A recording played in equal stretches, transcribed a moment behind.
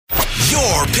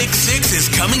Your Pick 6 is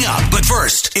coming up. But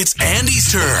first, it's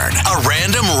Andy's turn. A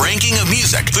random ranking of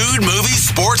music, food, movies,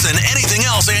 sports, and anything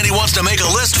else Andy wants to make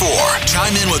a list for.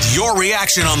 Chime in with your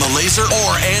reaction on the Laser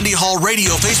or Andy Hall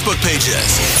Radio Facebook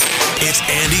pages. It's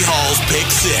Andy Hall's Pick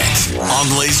 6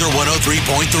 on Laser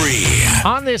 103.3.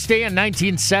 On this day in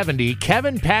 1970,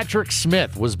 Kevin Patrick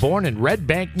Smith was born in Red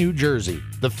Bank, New Jersey.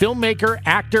 The filmmaker,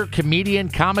 actor, comedian,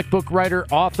 comic book writer,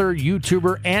 author,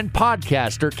 YouTuber, and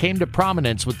podcaster came to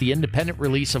prominence with the independent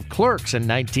release of Clerks in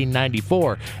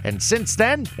 1994, and since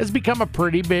then has become a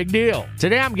pretty big deal.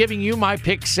 Today I'm giving you my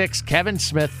Pick 6 Kevin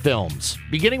Smith films.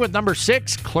 Beginning with number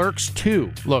 6, Clerks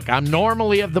 2. Look, I'm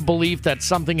normally of the belief that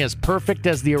something as perfect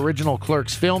as the original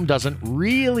Clerks film doesn't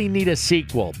really need a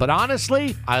sequel, but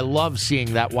honestly, I love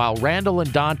seeing that while Randall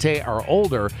and Dante are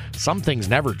older, some things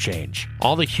never change.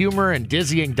 All the humor and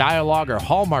dizzying dialogue are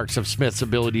hallmarks of Smith's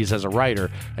abilities as a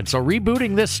writer, and so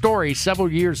rebooting this story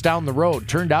several years down the road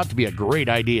turned out to be a great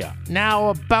idea. Now,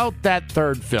 about that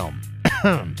third film.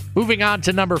 Moving on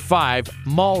to number 5,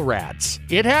 Mallrats.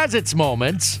 It has its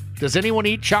moments. Does anyone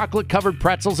eat chocolate-covered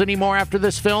pretzels anymore after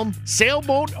this film?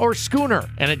 Sailboat or schooner?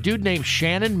 And a dude named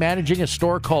Shannon managing a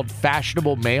store called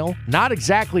Fashionable Mail? Not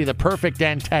exactly the perfect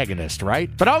antagonist, right?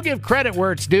 But I'll give credit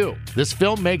where it's due. This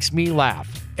film makes me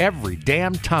laugh every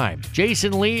damn time.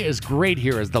 Jason Lee is great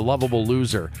here as the lovable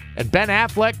loser, and Ben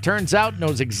Affleck turns out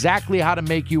knows exactly how to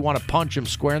make you want to punch him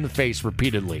square in the face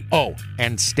repeatedly. Oh,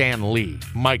 and Stan Lee.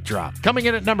 Mic drop. Coming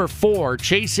in at number 4,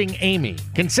 Chasing Amy.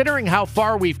 Considering how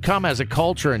far we've come as a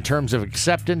culture in terms of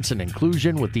acceptance and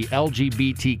inclusion with the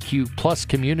LGBTQ plus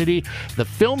community, the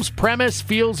film's premise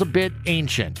feels a bit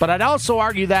ancient. But I'd also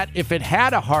argue that if it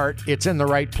had a heart, it's in the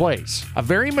right place. A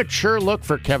very mature look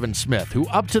for Kevin Smith, who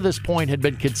up to this point had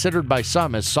been considered by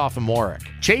some as sophomoric.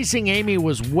 Chasing Amy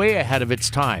was way ahead of its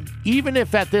time, even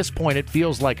if at this point it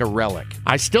feels like a relic.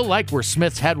 I still like where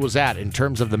Smith's head was at in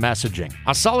terms of the messaging.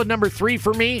 A solid number 3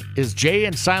 for me is Jay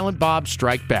and Silent Bob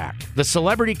Strike Back. The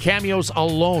celebrity cameos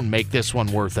alone make this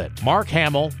one worth it. Mark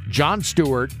Hamill, Jon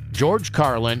Stewart, George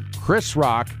Carlin, Chris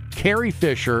Rock, Carrie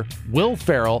Fisher, Will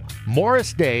Ferrell,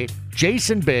 Morris Day,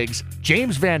 Jason Biggs,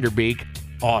 James Van Der Beek.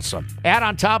 Awesome. Add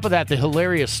on top of that the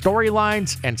hilarious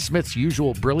storylines and Smith's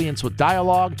usual brilliance with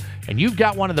dialogue, and you've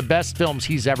got one of the best films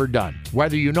he's ever done.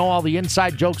 Whether you know all the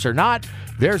inside jokes or not,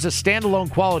 there's a standalone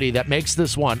quality that makes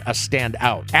this one a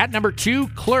standout. At number 2,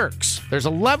 Clerks. There's a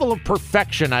level of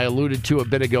perfection I alluded to a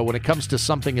bit ago when it comes to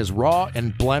something as raw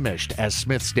and blemished as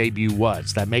Smith's debut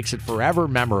was that makes it forever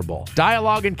memorable.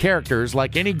 Dialogue and characters,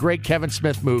 like any great Kevin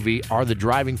Smith movie, are the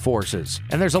driving forces.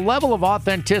 And there's a level of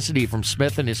authenticity from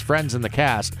Smith and his friends in the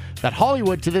cast that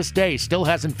Hollywood to this day still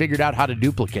hasn't figured out how to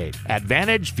duplicate.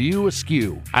 Advantage, view,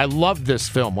 askew. I loved this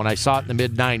film when I saw it in the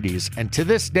mid-90s, and to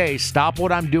this day stop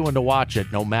what I'm doing to watch it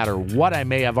no matter what I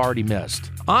may have already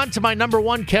missed. On to my number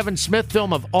 1 Kevin Smith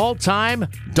film of all time,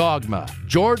 Dogma.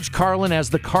 George Carlin as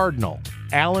the Cardinal,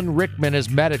 Alan Rickman as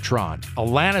Metatron,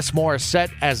 Alanis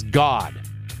Morissette as God,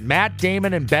 Matt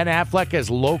Damon and Ben Affleck as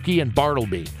Loki and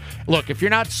Bartleby. Look, if you're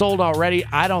not sold already,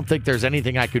 I don't think there's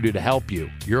anything I could do to help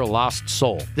you. You're a lost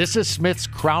soul. This is Smith's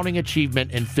crowning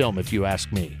achievement in film, if you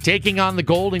ask me. Taking on the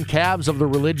golden calves of the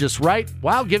religious right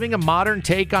while giving a modern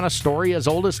take on a story as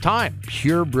old as time.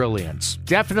 Pure brilliance.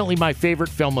 Definitely my favorite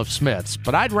film of Smith's,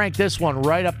 but I'd rank this one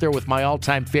right up there with my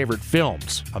all-time favorite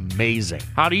films. Amazing.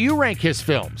 How do you rank his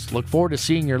films? Look forward to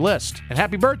seeing your list. And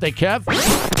happy birthday, Kev.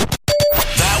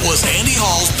 That was Andy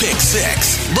Hall's Pick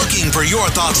 6. Looking for your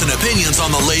thoughts and opinions on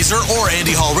the Laser or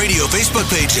Andy Hall Radio Facebook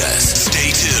pages.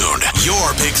 Stay tuned.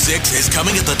 Your Pick 6 is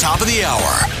coming at the top of the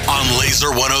hour on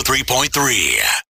Laser 103.3.